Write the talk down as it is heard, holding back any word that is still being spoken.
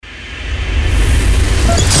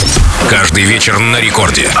Каждый вечер на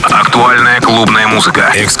рекорде. Актуальная клубная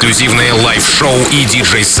музыка, эксклюзивные лайв-шоу и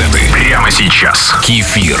диджей-сеты. Прямо сейчас.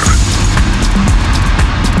 Кефир.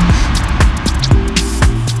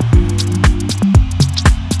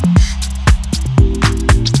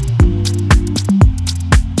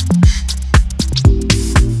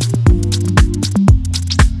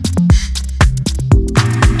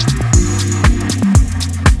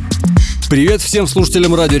 Привет всем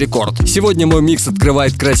слушателям Радио Рекорд. Сегодня мой микс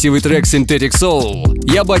открывает красивый трек Synthetic Soul.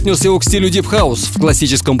 Я бы отнес его к стилю Deep House в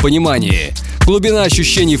классическом понимании. Глубина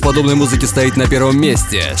ощущений в подобной музыке стоит на первом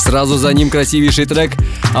месте. Сразу за ним красивейший трек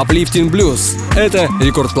Uplifting Blues. Это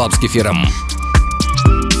Рекорд Клаб с Кефиром.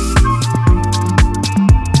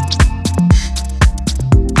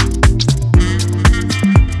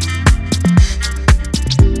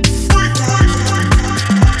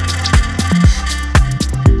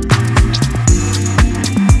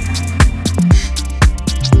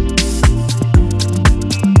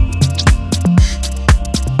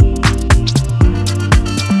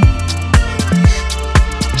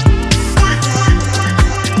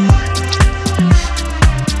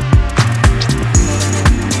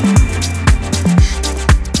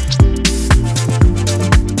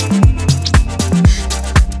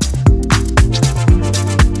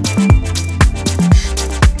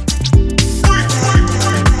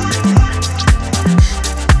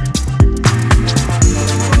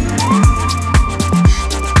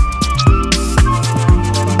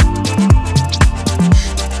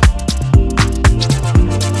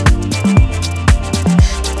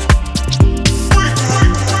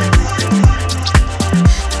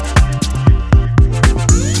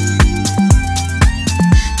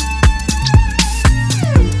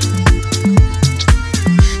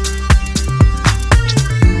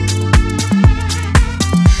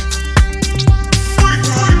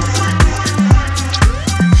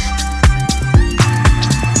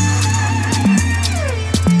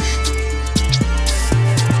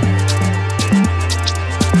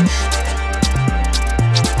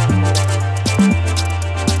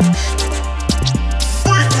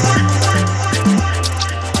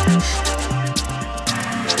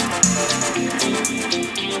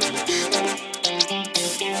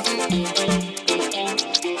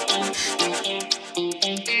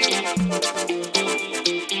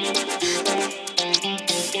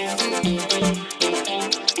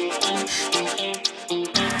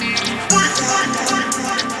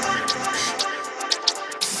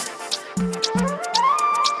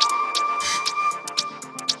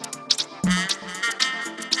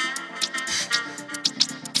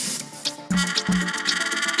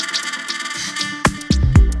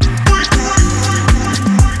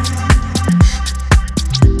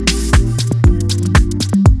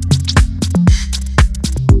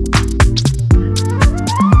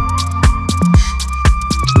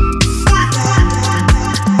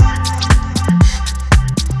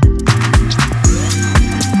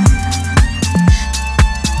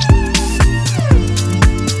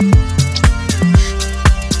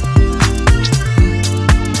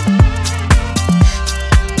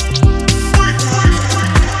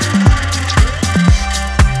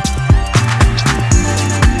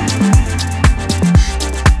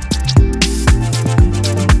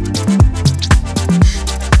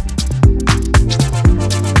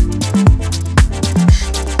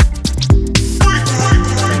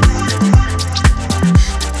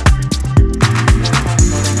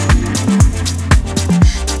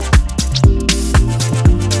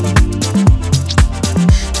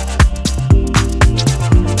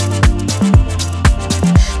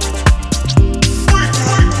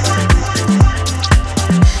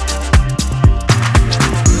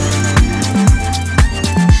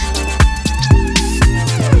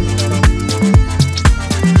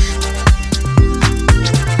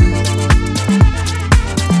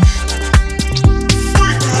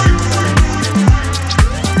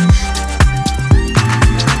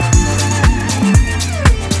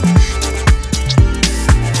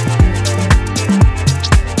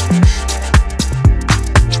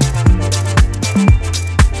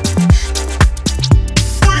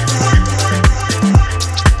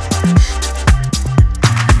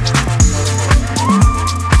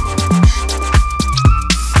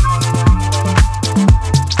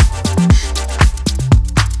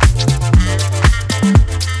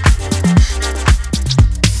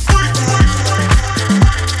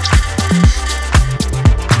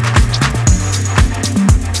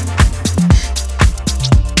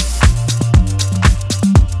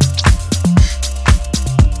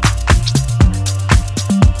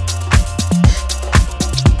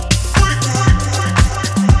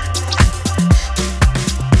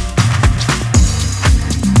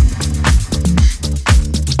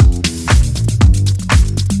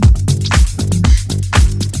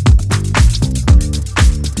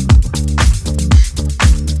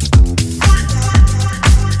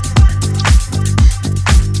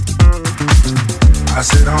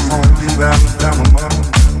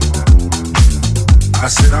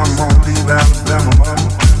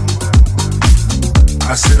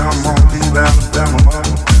 I said I'm gonna leave Alabama,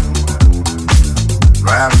 mama.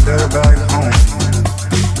 Ride a dirty back home.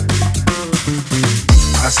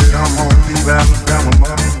 I said I'm gonna leave Alabama,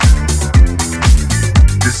 mama.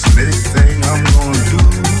 This next thing I'm gonna do,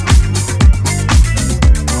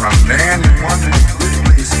 when I land in one of the good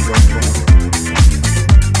places I'm going,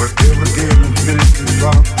 whatever gave me finish to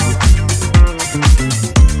rock.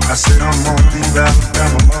 I said I'm gonna leave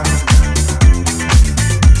Alabama, mama.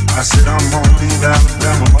 I said I'm gonna leave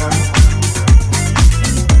Alabama, mama.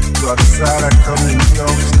 So I decided I'd come to New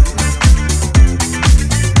York City.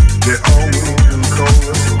 They're always been cold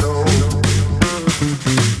as a door.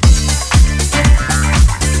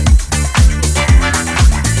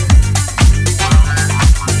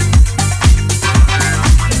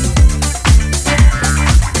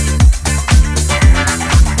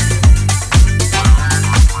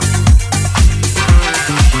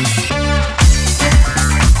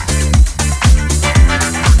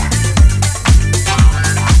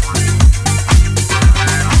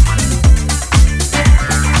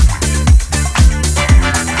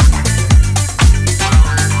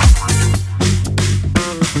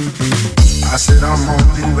 I said I'm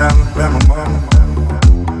gonna leave Alabama, mama.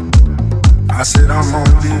 I said I'm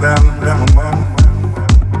gonna leave Alabama, mama.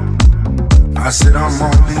 I said I'm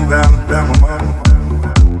gonna leave Alabama, mama.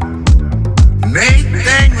 Nate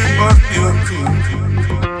think we must be a crew.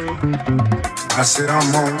 I said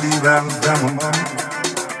I'm gonna leave Alabama, mama.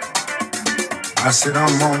 I said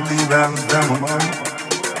I'm gonna leave Alabama, mama.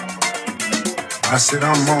 I said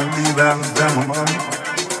I'm gonna leave Alabama, mama.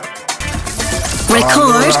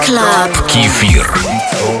 Record Club. Kefir.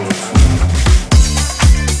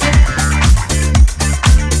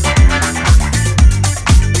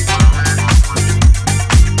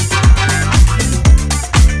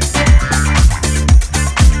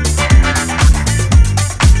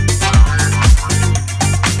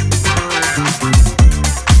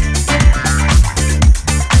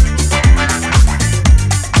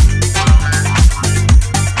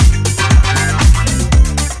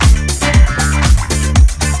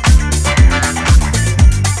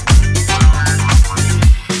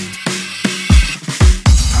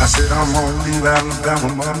 Alabama,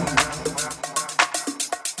 mama.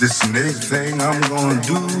 This next thing I'm gonna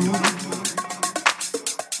do,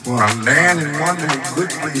 when I land in one of the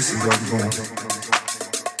good places I'm going,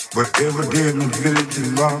 whatever gave me ability to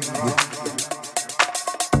rock with.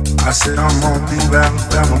 I said I'm gonna leave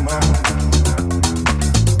Alabama, mama.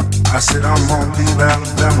 I said I'm gonna leave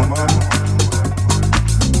Alabama, mama.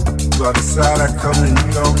 So I decided I'd come to New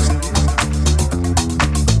York City.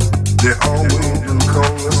 They're always been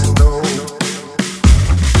cold as a door.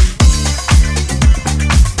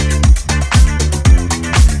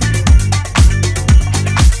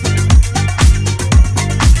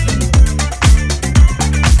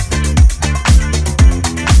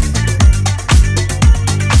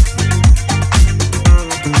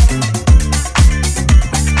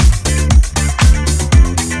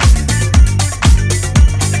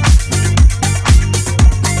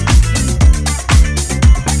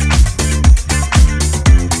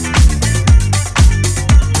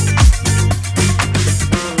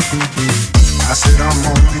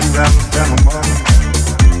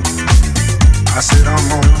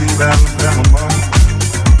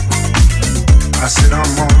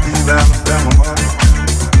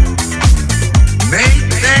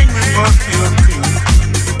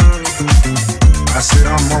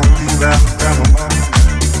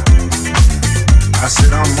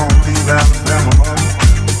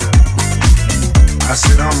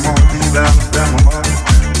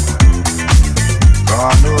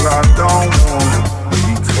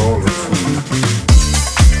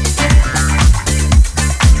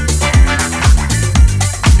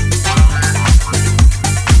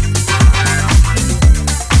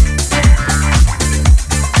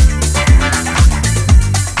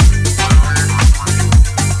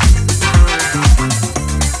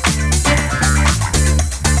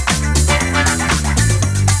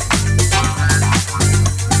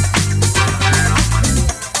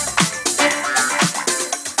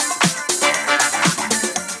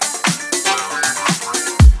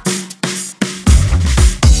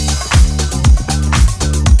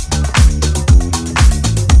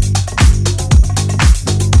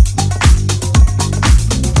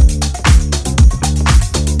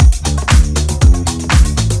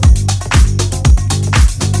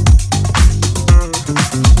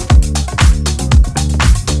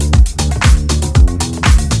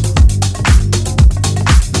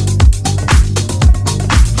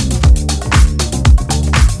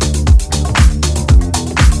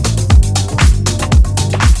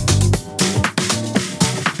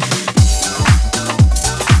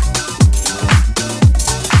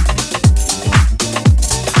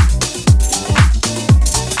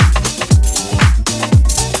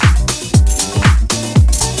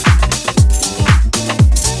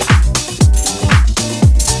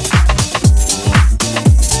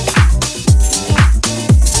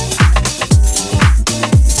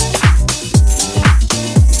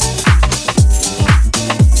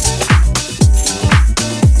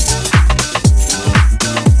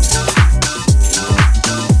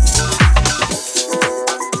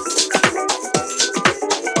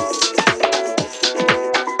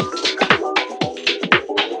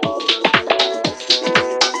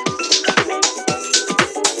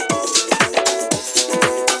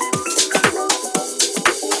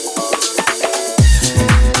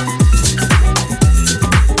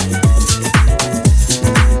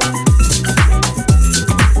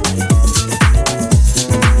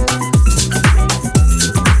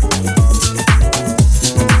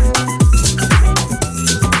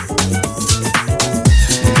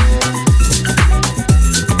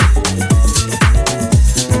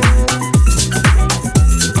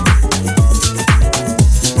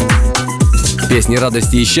 Песни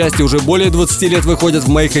радости и счастья уже более 20 лет выходят в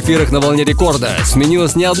моих эфирах на волне рекорда.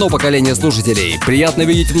 Сменилось не одно поколение слушателей. Приятно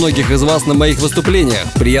видеть многих из вас на моих выступлениях.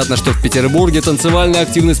 Приятно, что в Петербурге танцевальная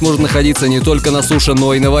активность может находиться не только на суше,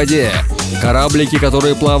 но и на воде. Кораблики,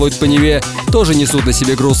 которые плавают по Неве, тоже несут на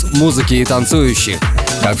себе груз музыки и танцующих.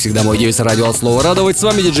 Как всегда, мой девиз радио от слова радовать. С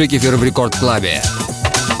вами диджей Кефир в Рекорд Клабе.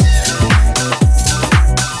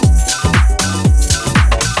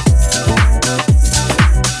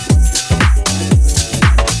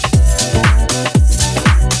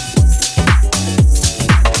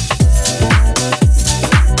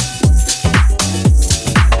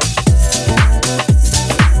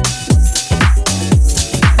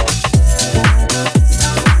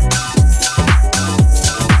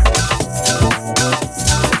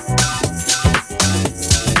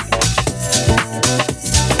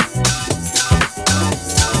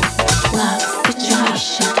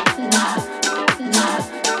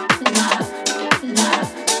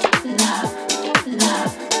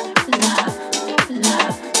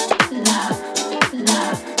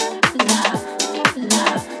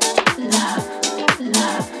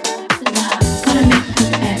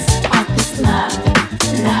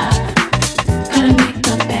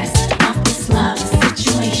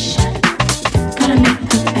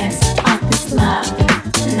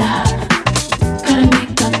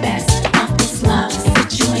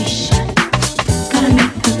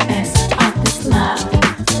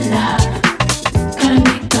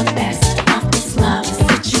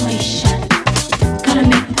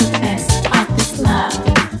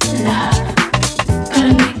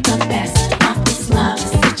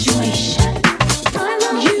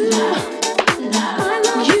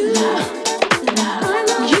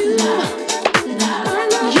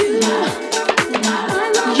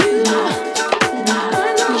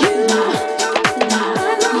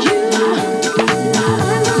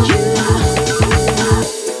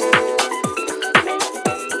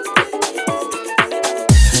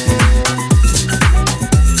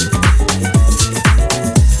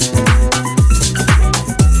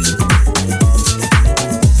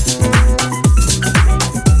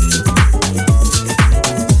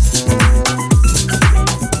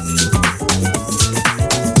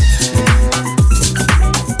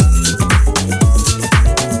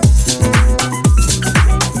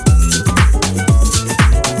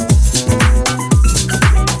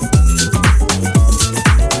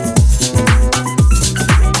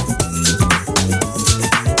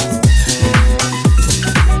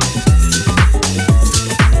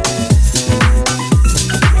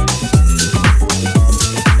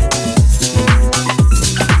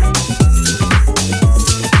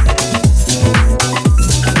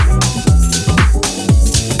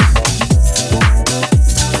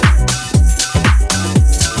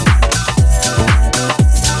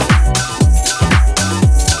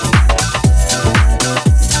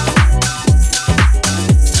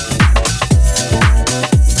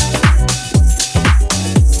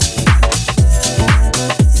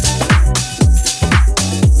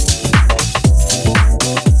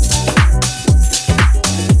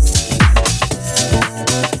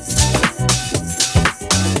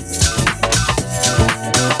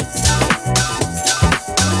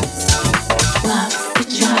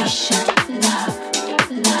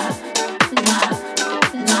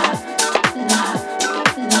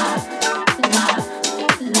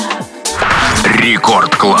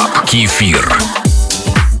 Рекорд Клаб. Кефир.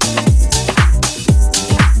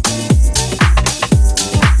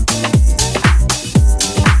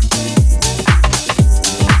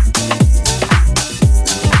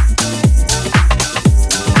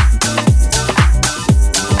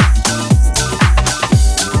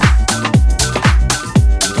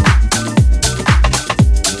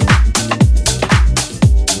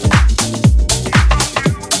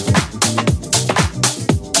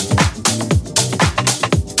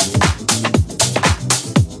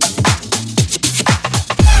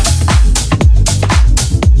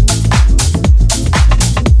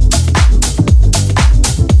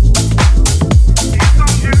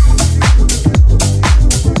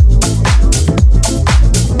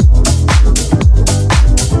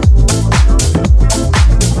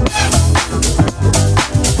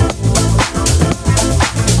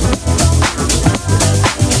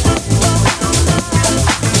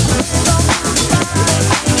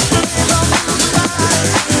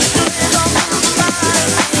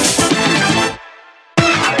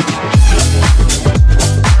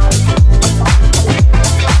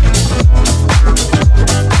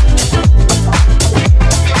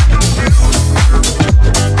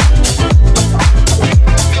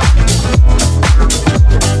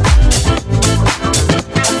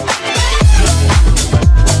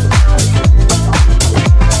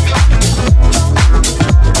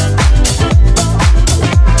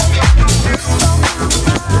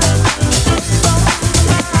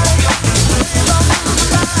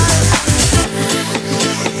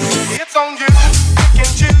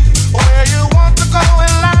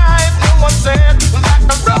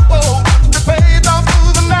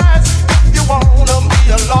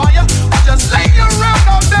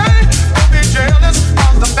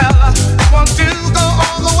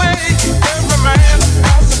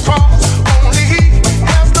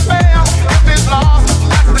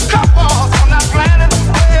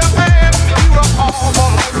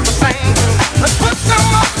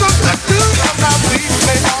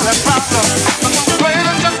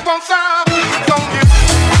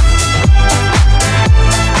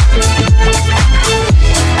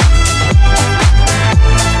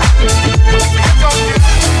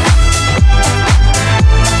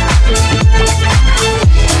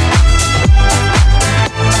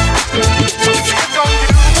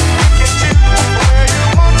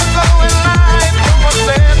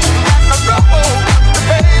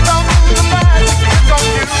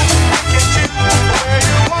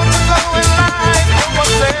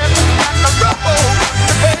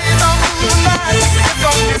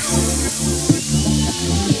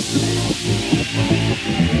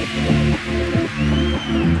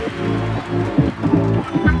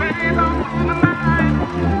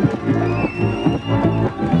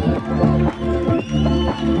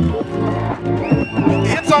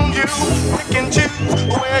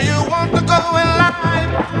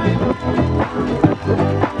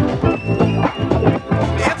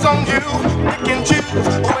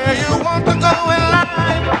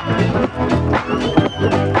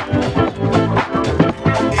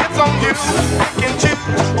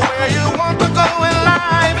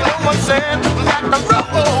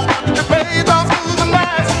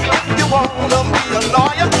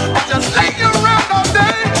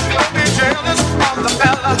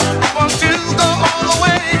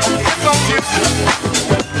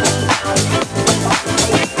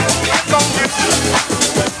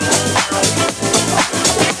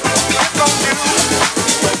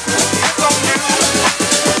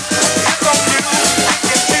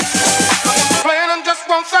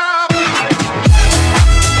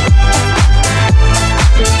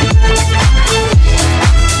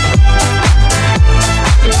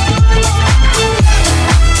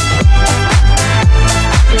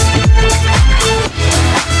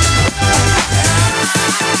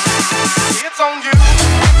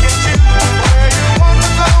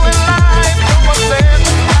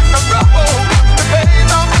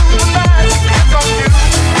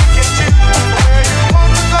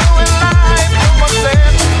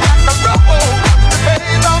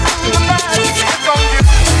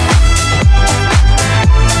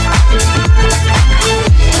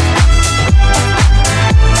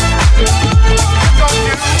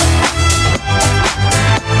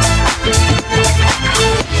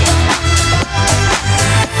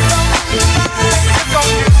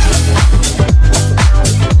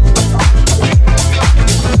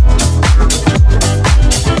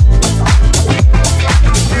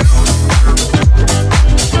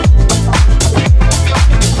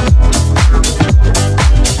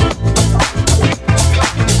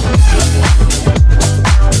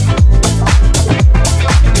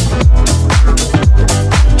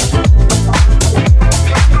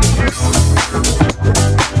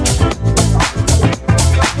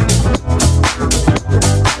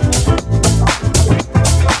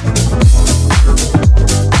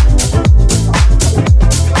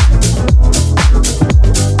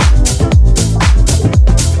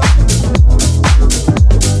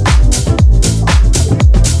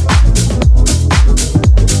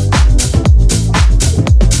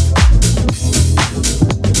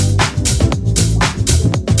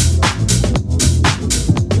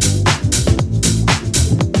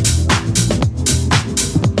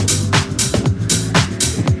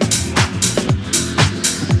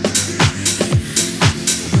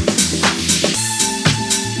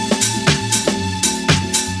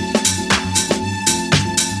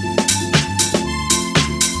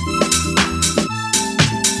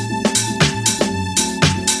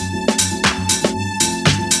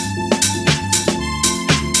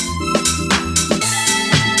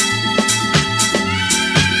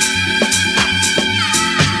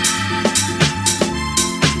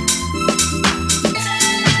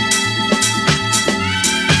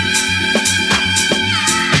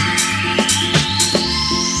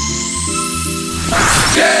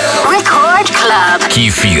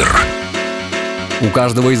 Кефир. У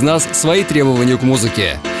каждого из нас свои требования к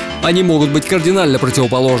музыке. Они могут быть кардинально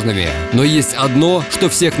противоположными, но есть одно, что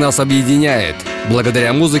всех нас объединяет.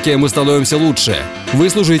 Благодаря музыке мы становимся лучше. Вы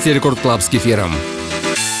слушаете Рекорд Клаб с Кефиром.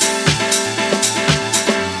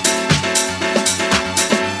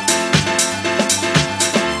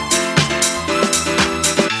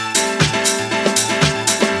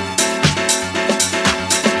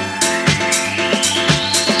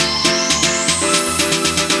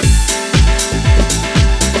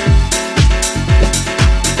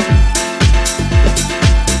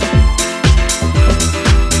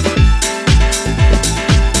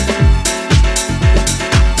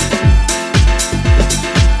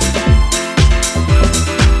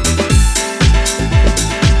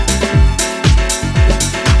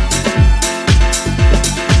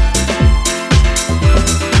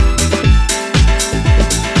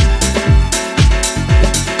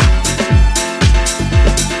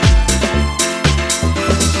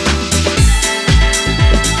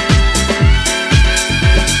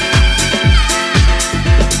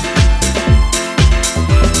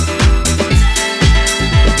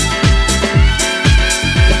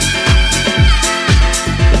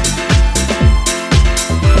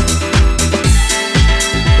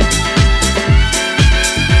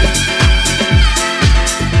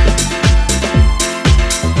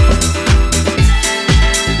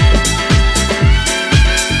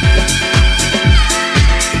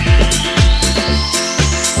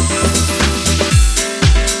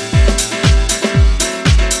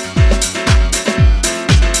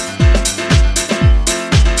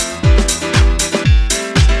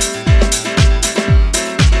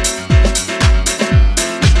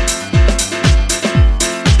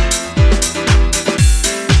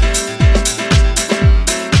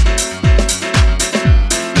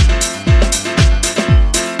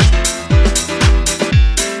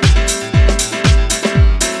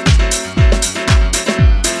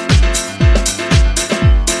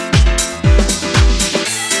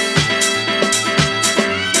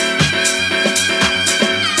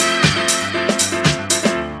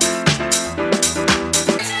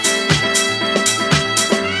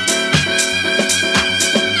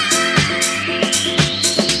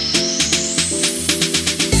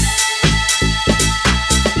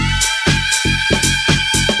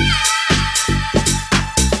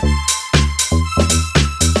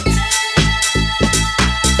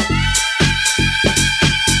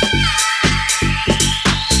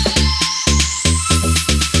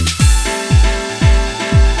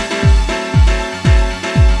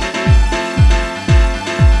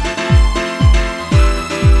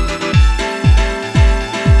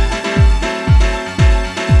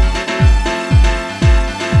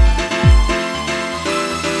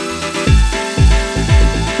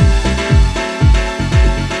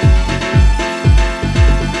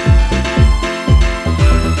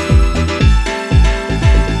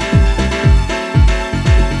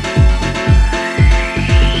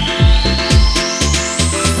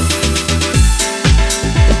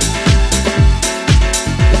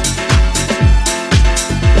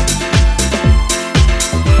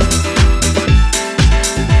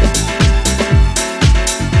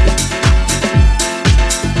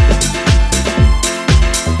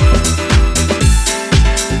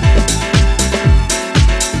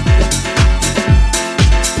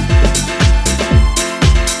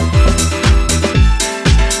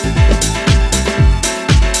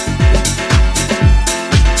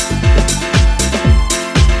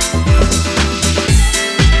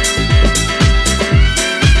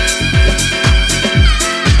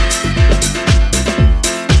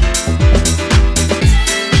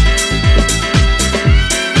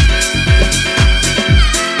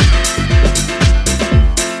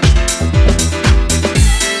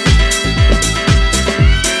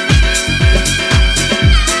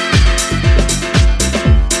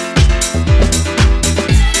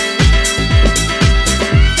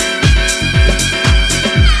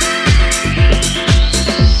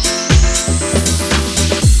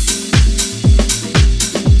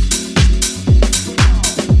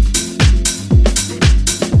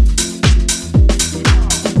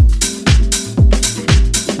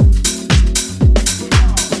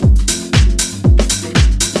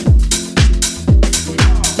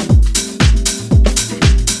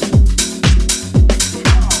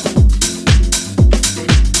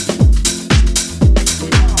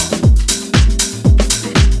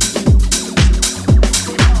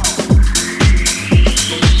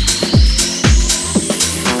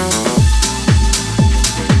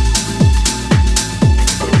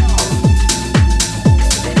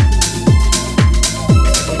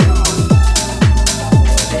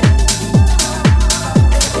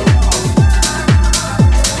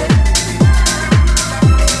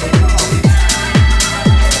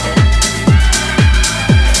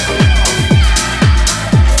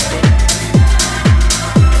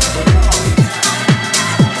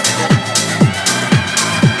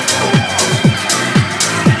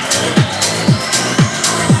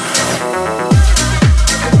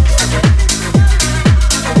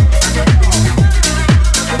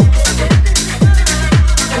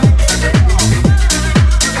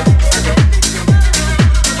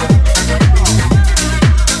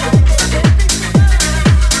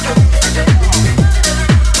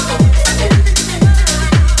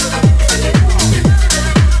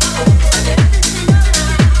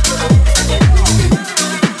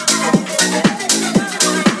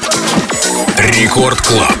 Рекорд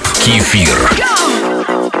Клаб. Кефир.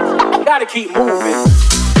 Gotta keep moving.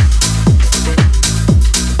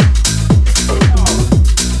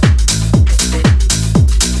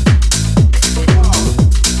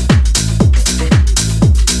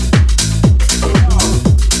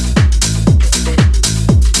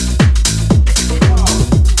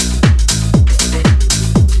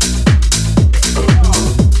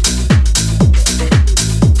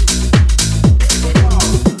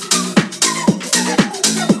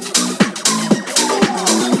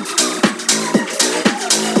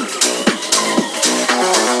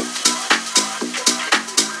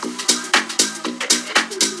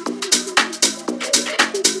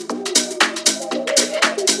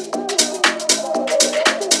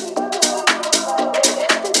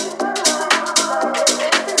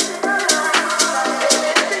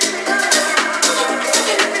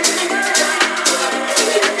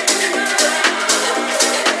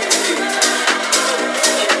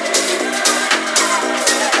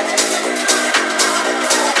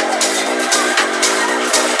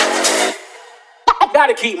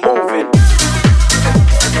 Gotta keep moving.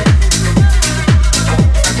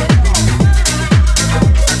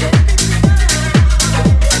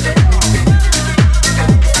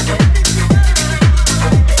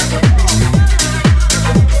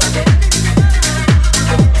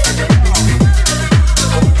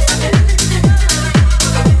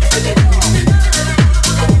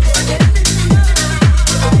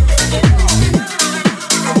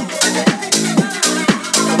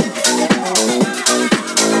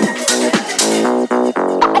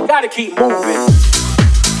 Keep moving.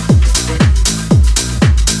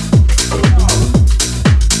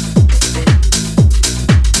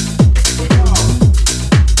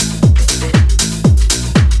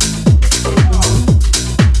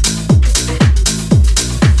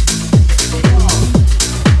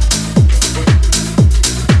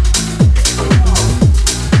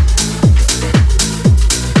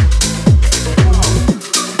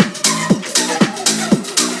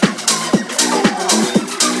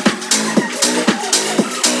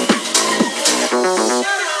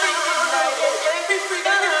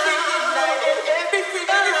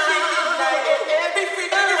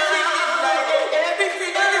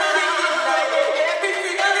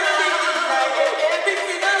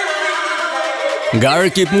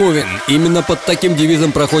 Gotta Keep Moving. Именно под таким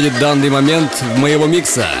девизом проходит данный момент моего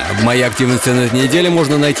микса. Мои активности на этой неделе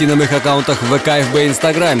можно найти на моих аккаунтах в ВК, ФБ и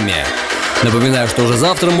Инстаграме. Напоминаю, что уже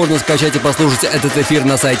завтра можно скачать и послушать этот эфир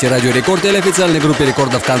на сайте Радио Рекорд или официальной группе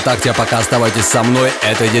Рекорда ВКонтакте. А пока оставайтесь со мной,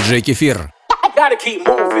 это диджей Кефир. Gotta keep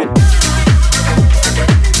moving.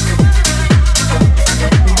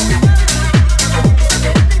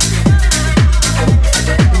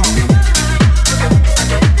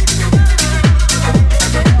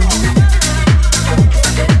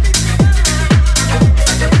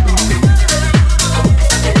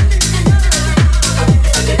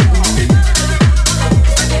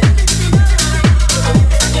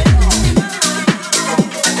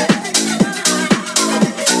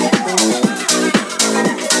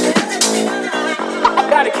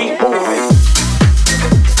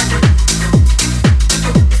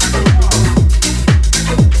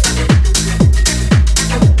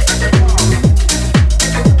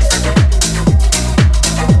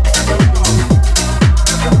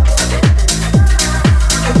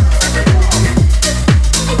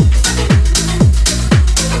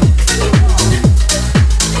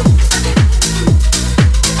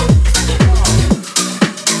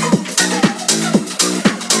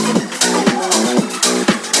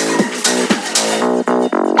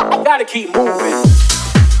 Keep moving.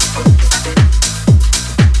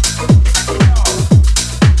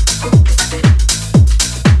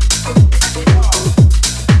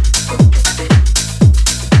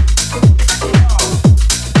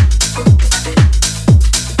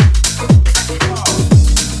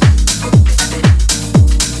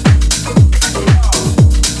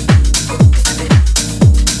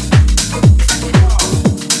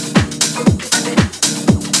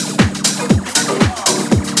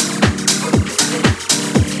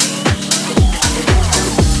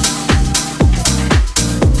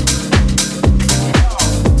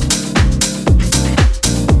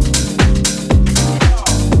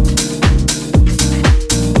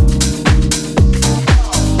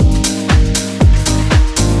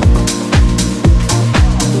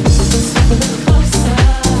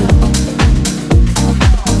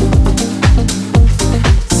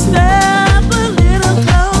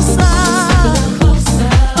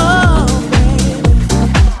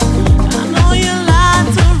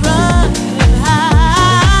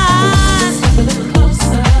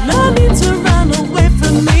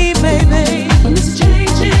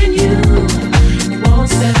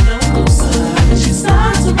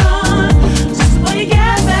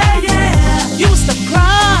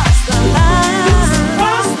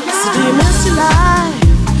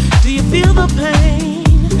 the pain.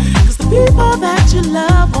 Cause the people that you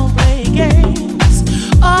love won't play games.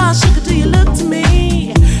 Oh, sugar, do you look to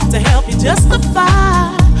me to help you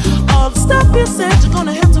justify all the stuff you said you're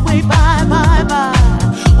gonna have to wait bye.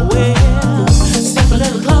 Well, step a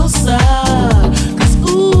little closer. Cause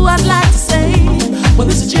ooh, I'd like to say, when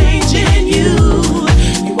there's a change in you,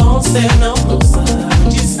 you won't step no closer.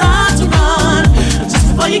 You start to run just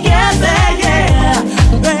before you get there, yeah,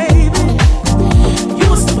 baby. You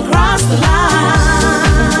will step across the line.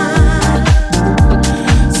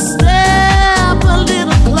 Step a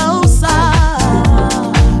little closer.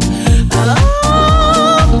 Oh,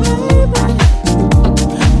 baby.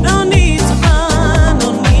 No need to run, no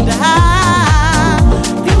need to hide.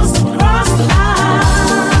 You will step across the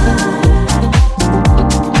line.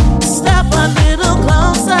 Step a little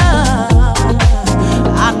closer.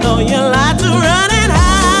 I know you like to run and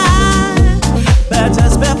hide, but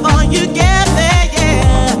just before you get there,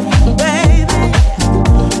 yeah, baby,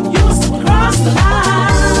 you will step across the line.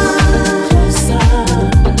 Closer,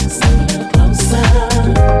 step a little closer,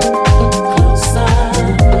 closer,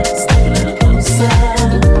 step a little closer,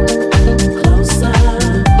 closer,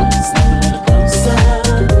 step a little closer,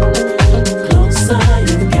 closer.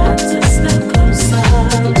 You've got to step closer,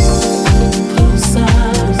 closer.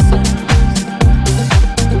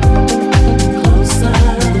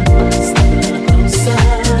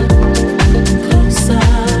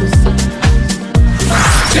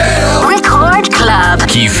 Record Club.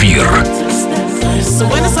 Kefir. So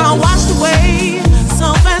when it's all washed away,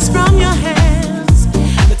 so fast from your hands,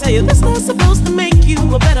 they tell you that's not supposed to make you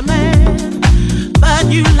a better man. But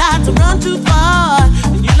you like to run too far,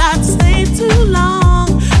 and you like to stay too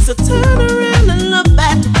long. So turn around and look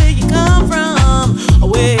back to where you come from.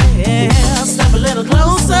 Well, step a little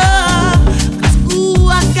closer. Cause ooh,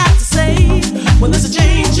 I got to say, when there's a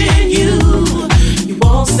change in you, you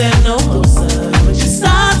won't step no closer. But you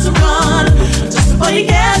start to run just before you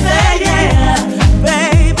get there, yeah,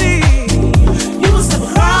 baby. You will step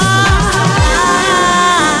across.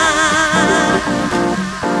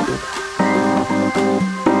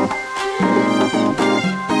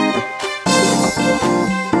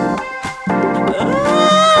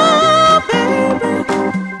 Oh, baby.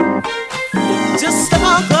 Just step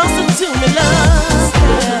on closer to me, love.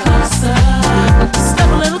 Step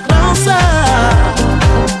a little closer.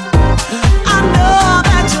 I know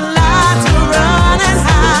that you like to run and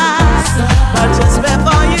hide, but just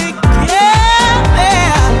before you get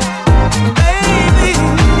there, baby,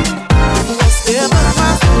 we'll step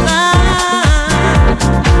across the line.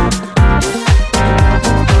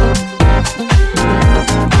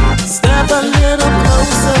 Step a little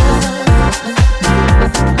closer.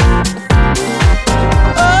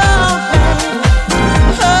 Oh, baby.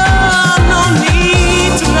 Oh, no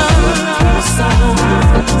need to run.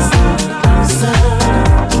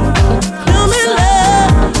 Feel me,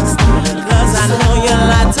 love, 'cause I know you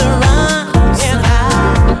like to run and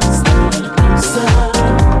hide. Closer,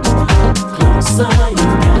 closer,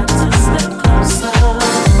 you've got to step closer,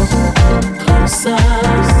 closer,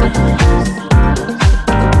 closer,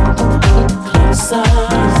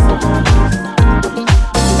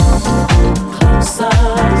 closer.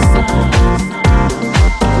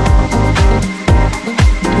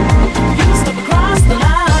 You step across the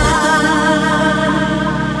line.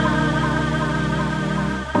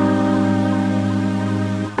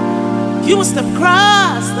 You will step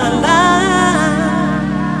across the line.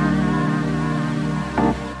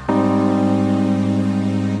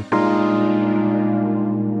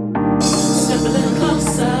 Step a little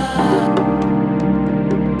closer.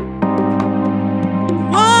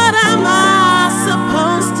 What am I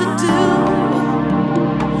supposed to do?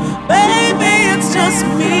 Baby, it's just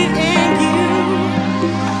me and you.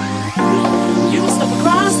 You will step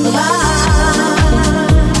across the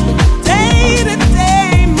line. Day to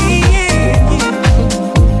day, me and you.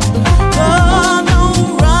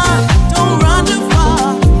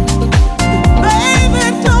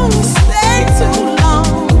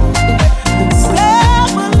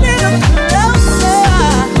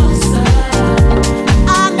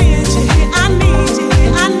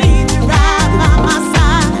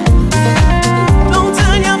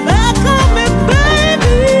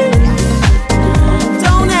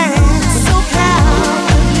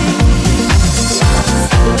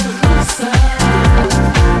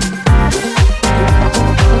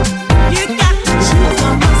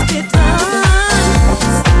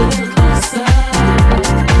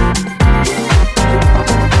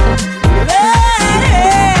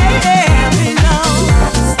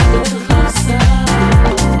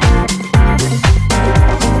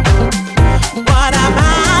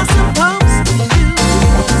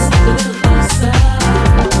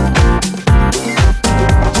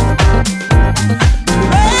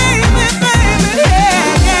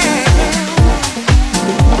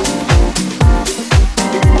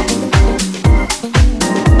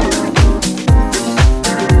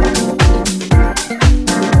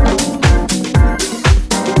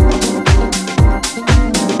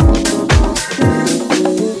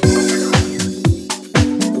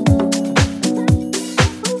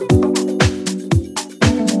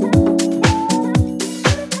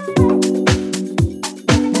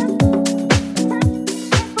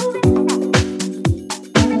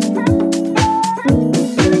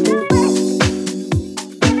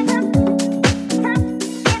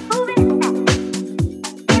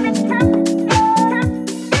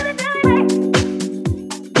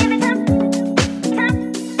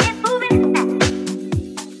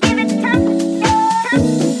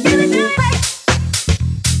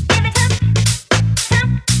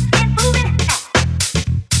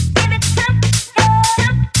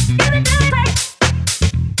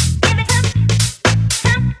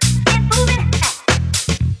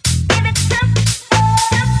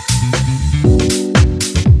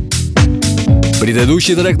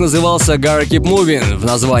 Предыдущий трек назывался Gotta Keep Movin'. В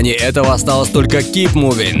названии этого осталось только Keep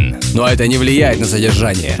Movin'. Но это не влияет на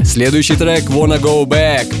содержание. Следующий трек Wanna Go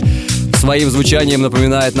Back своим звучанием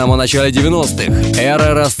напоминает нам о начале 90-х.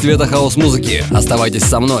 Эра расцвета хаус-музыки. Оставайтесь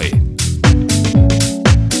со мной.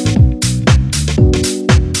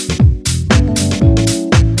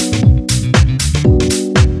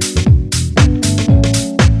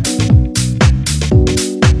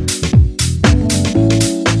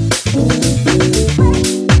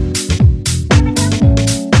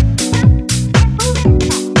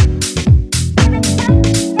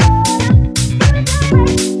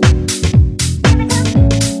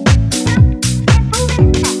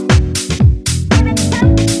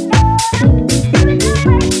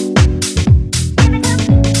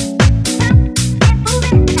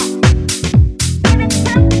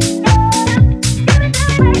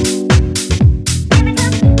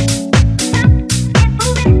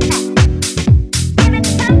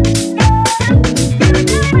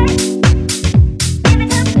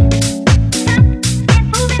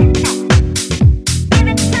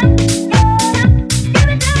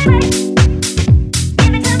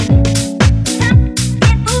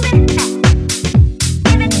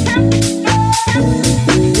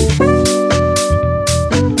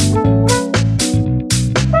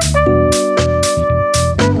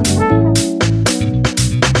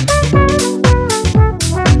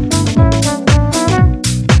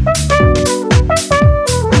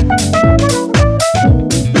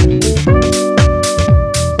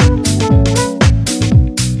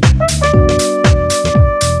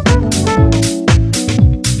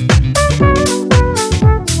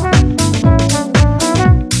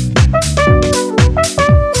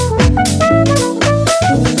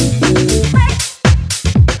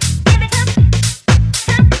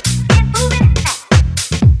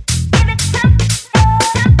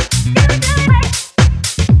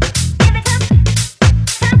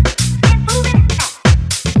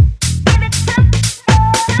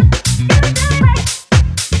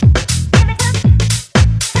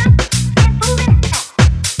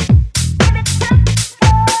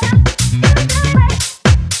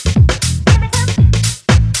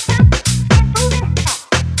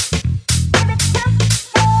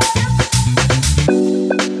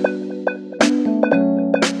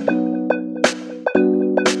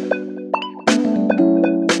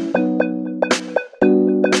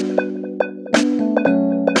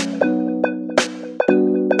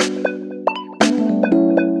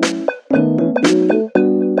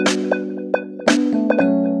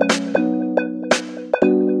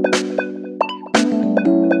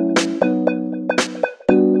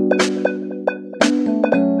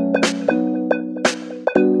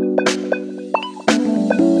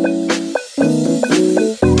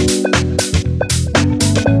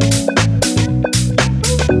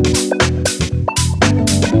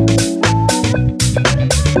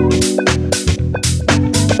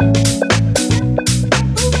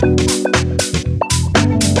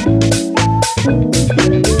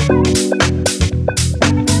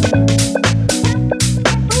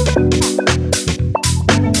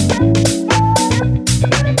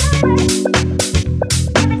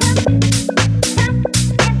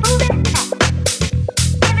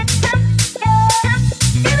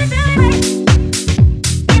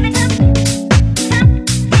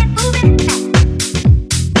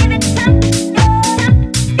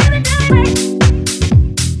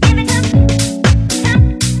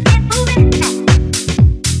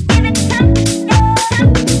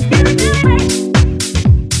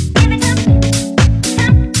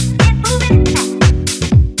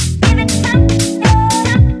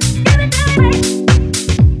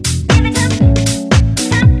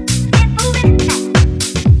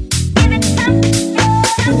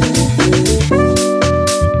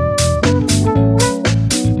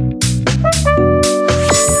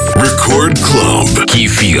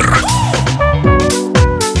 Кефир.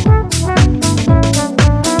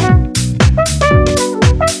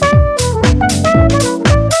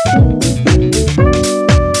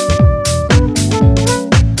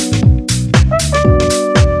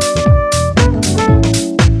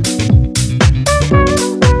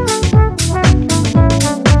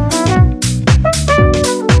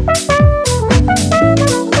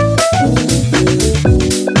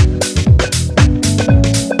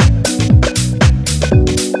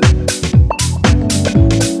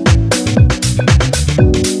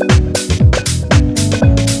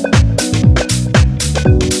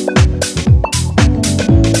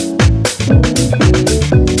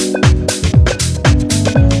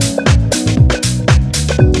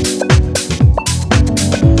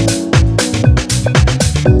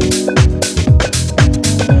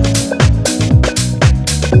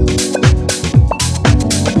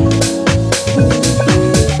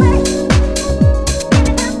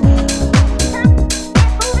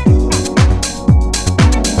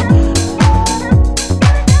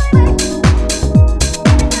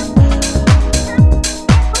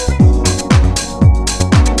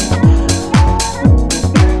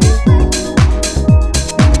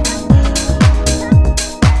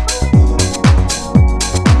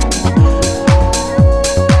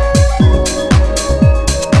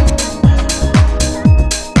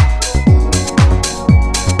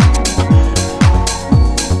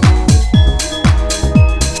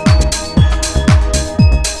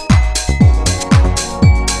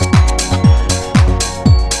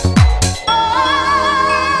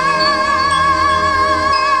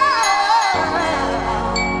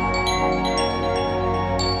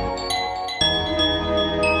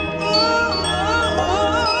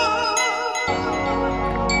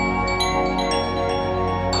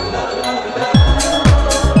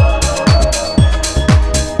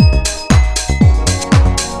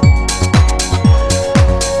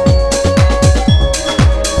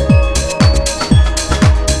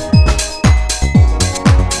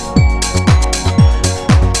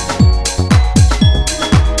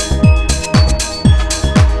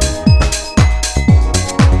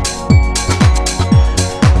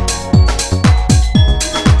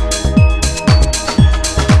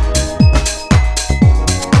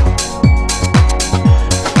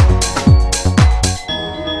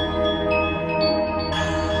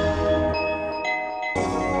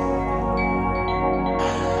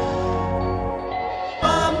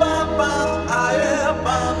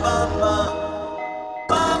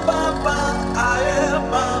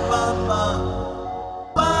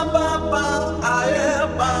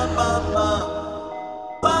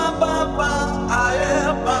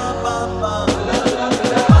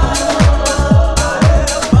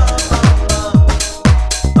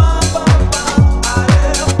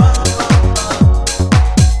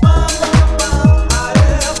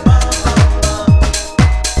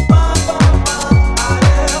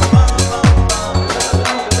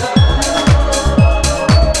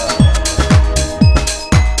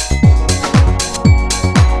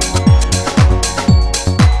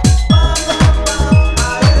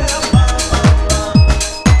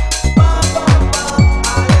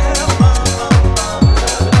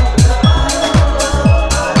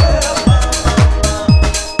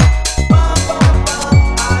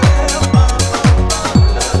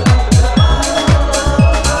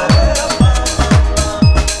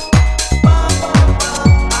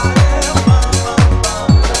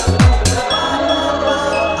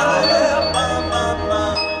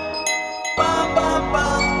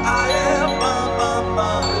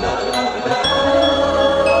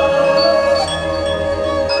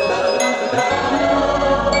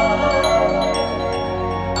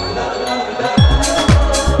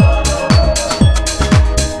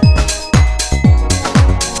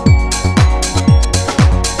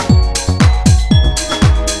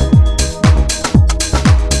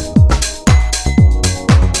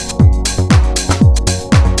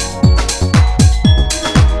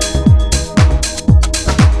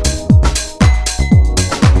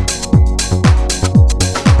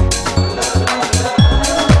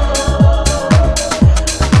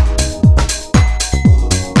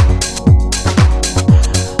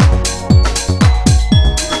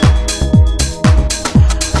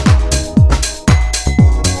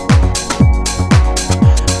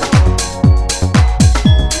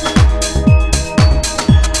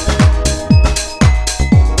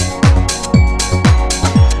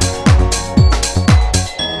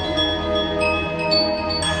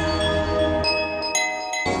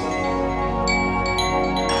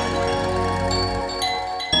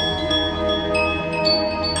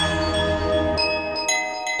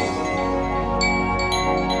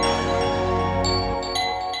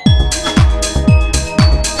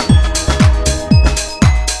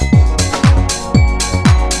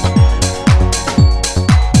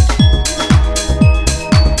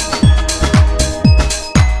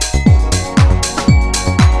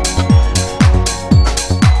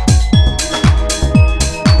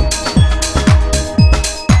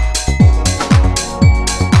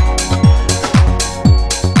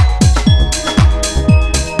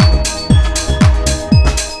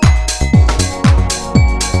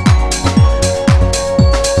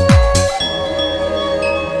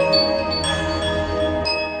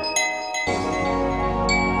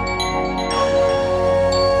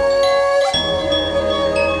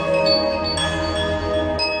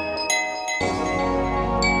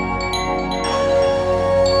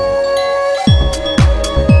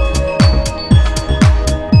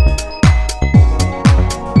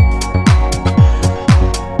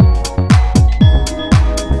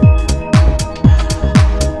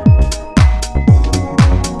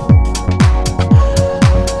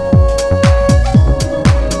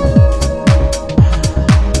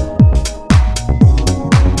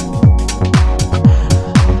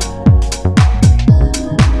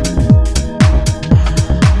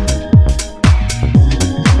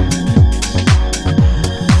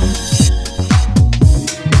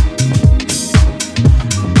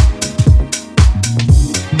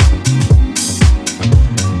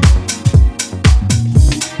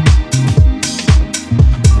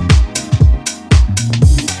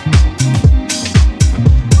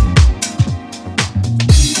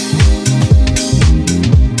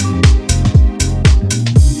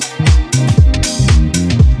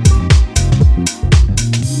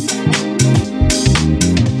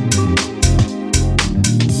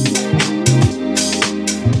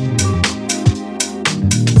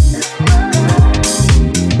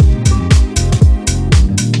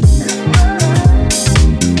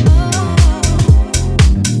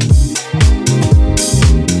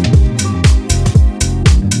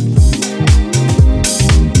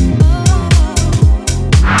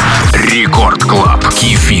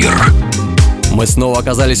 Кефир. Мы снова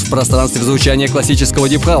оказались в пространстве звучания классического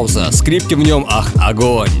дипхауса. Скрипки в нем, ах,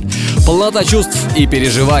 огонь. Полнота чувств и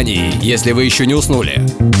переживаний, если вы еще не уснули.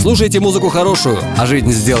 Слушайте музыку хорошую, а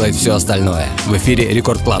жизнь сделает все остальное. В эфире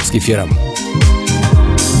Рекорд Клаб с Кефиром.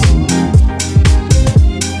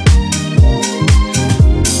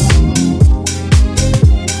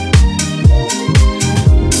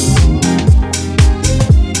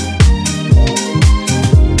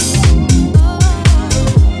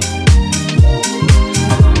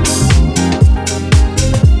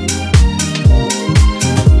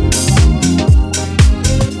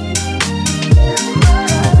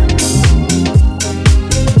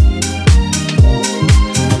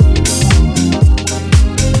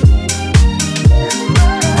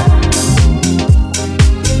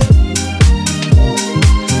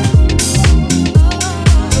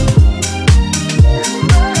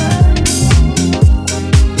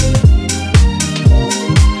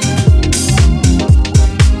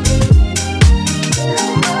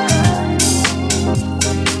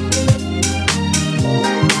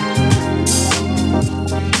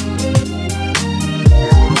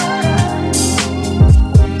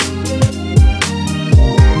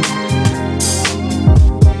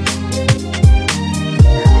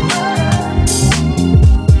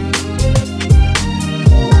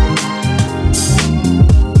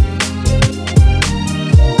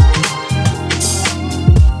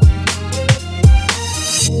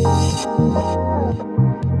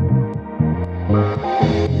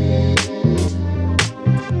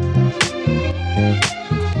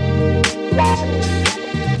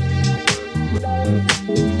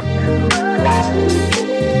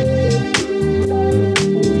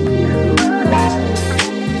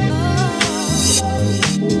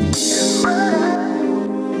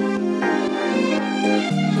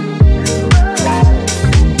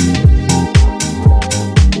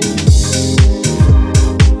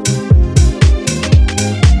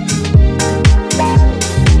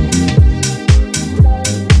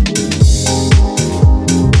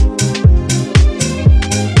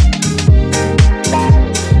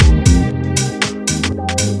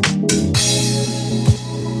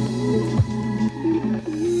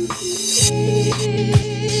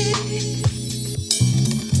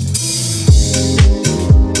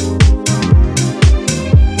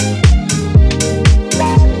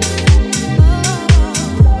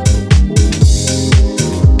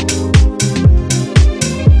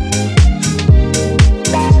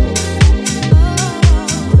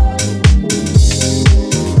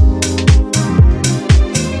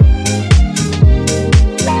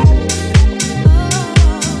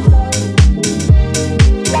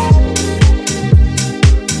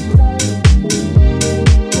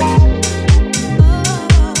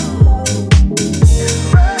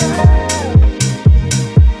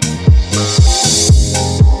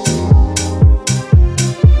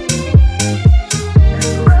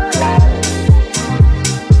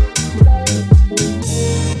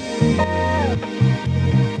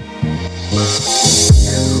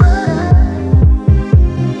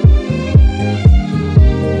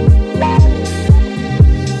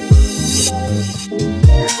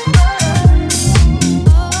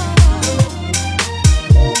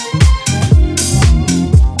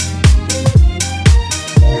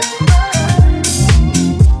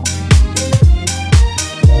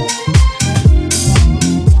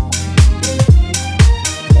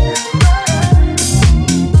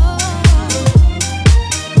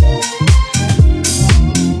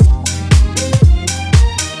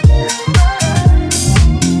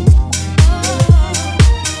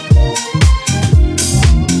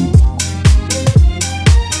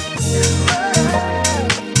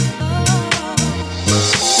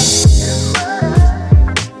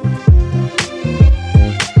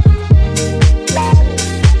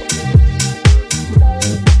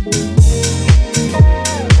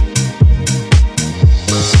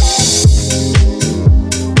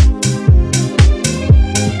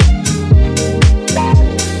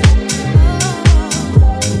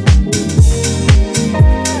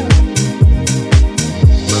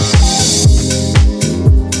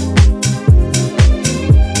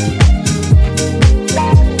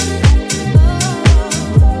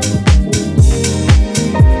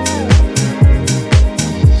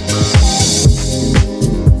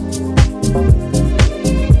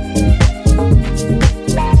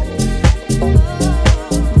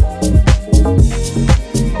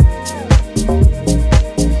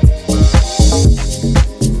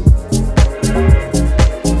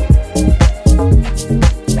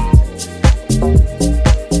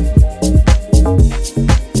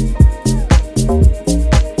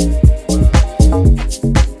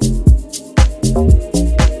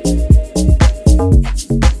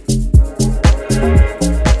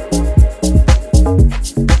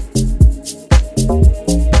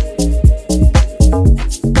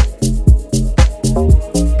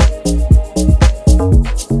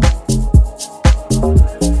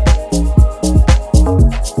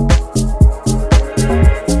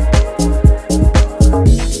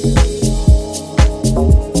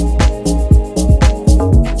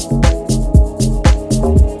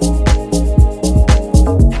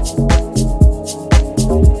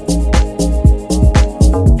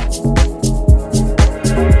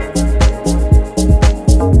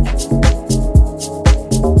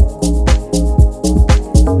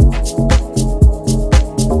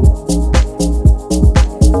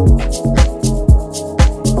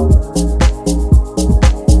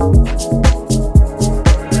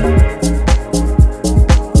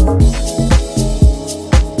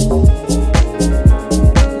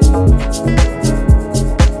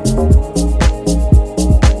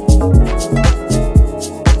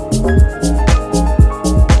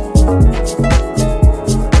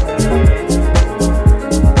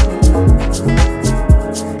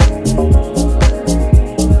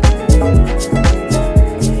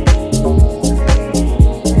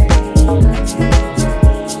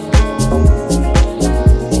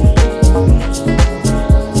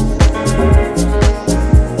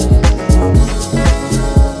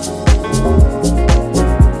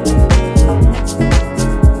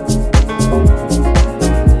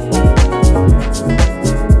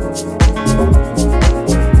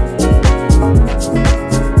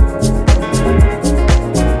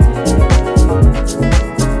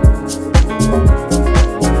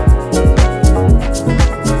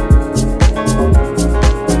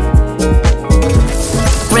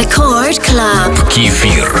 Record Club.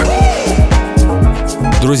 Кефир.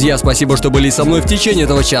 Друзья, спасибо, что были со мной в течение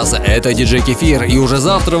этого часа. Это диджей Кефир, и уже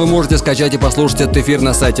завтра вы можете скачать и послушать этот эфир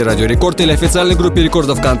на сайте Радио Рекорд или официальной группе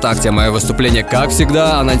Рекорда ВКонтакте. Мое выступление, как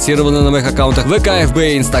всегда, анонсировано на моих аккаунтах ВК, ФБ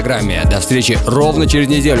и Инстаграме. До встречи ровно через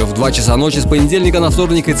неделю в 2 часа ночи с понедельника на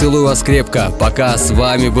вторник, и целую вас крепко. Пока, с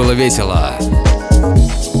вами было весело.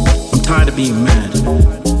 I'm tired of being mad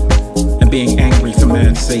and being angry for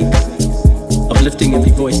mad's sake. Of lifting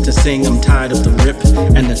every voice to sing. I'm tired of the rip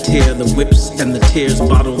and the tear, the whips and the tears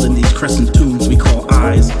bottled in these crescent tunes we call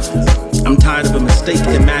eyes. I'm tired of a mistake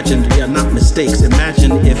imagined. We are not mistakes.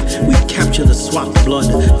 Imagine if we capture the swapped blood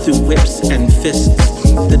through whips and fists.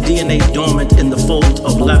 The DNA dormant in the folds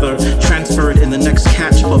of leather, transferred in the next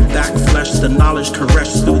catch of back flesh. The knowledge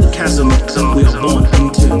caressed through the chasm we are born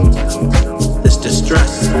into. This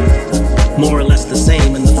distress, more or less the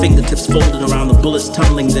same, and the fingertips folded around the bullets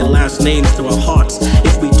tunneling their last names through our hearts.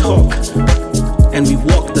 If we talk and we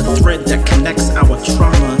walk the thread that connects our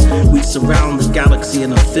trauma, we surround the galaxy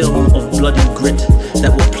in a film of bloody grit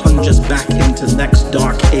that will plunge us back into next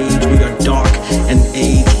dark age. We are dark and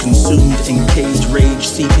age, consumed in cage rage,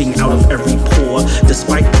 seeping out of every pore.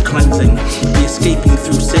 Despite the cleansing, we escaping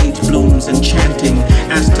through sage blooms and chanting,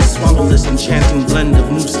 asked to swallow this enchanting blend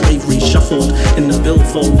of new slavery shuffled in the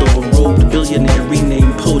billfold of a robed billionaire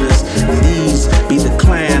renamed POTUS. These be the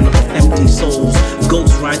clan of empty souls,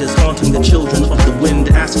 ghost riders haunting the children of the wind,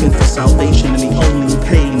 asking for salvation in the only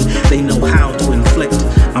pain they know how to inflict.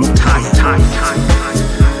 I'm tired.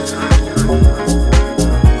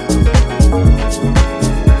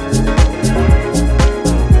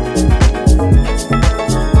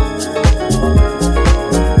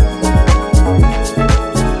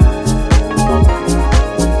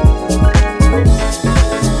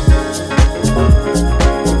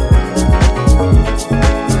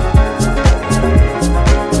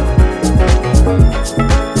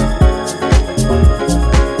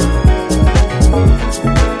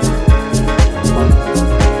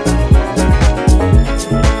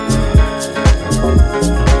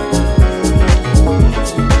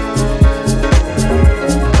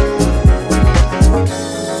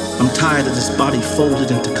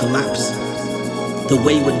 Folded into collapse. The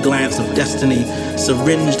wayward glance of destiny,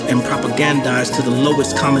 syringed and propagandized to the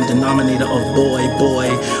lowest common denominator of boy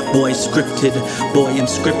scripted, boy in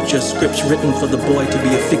scripture, scripts written for the boy to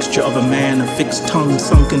be a fixture of a man, a fixed tongue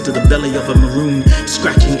sunk into the belly of a maroon,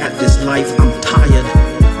 scratching at this life. I'm tired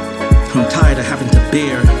of having to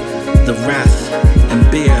bear the wrath and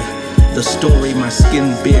bear the story my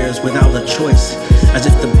skin bears without a choice. As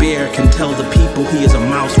if the bear can tell the people he is a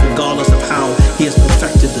mouse, regardless of how he has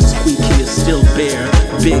perfected the squeak, he is still bear.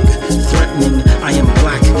 Big, threatening, I am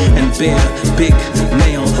black and bear. Big,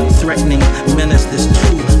 male, threatening, menace, this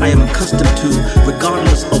too I am accustomed to.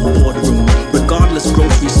 Regardless of boardroom, regardless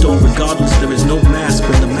grocery store, regardless there is no mask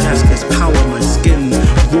when the mask is power. My skin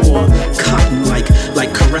raw, cotton like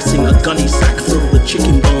caressing a gunny sack filled with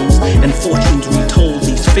chicken bones and fortunes retold.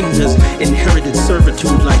 These fingers inherited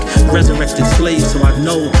servitude like resurrected slaves, so I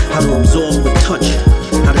know how to absorb with touch,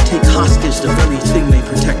 how to take hostage the very thing they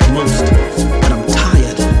protect most. But I'm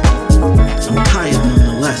tired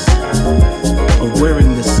nonetheless of wearing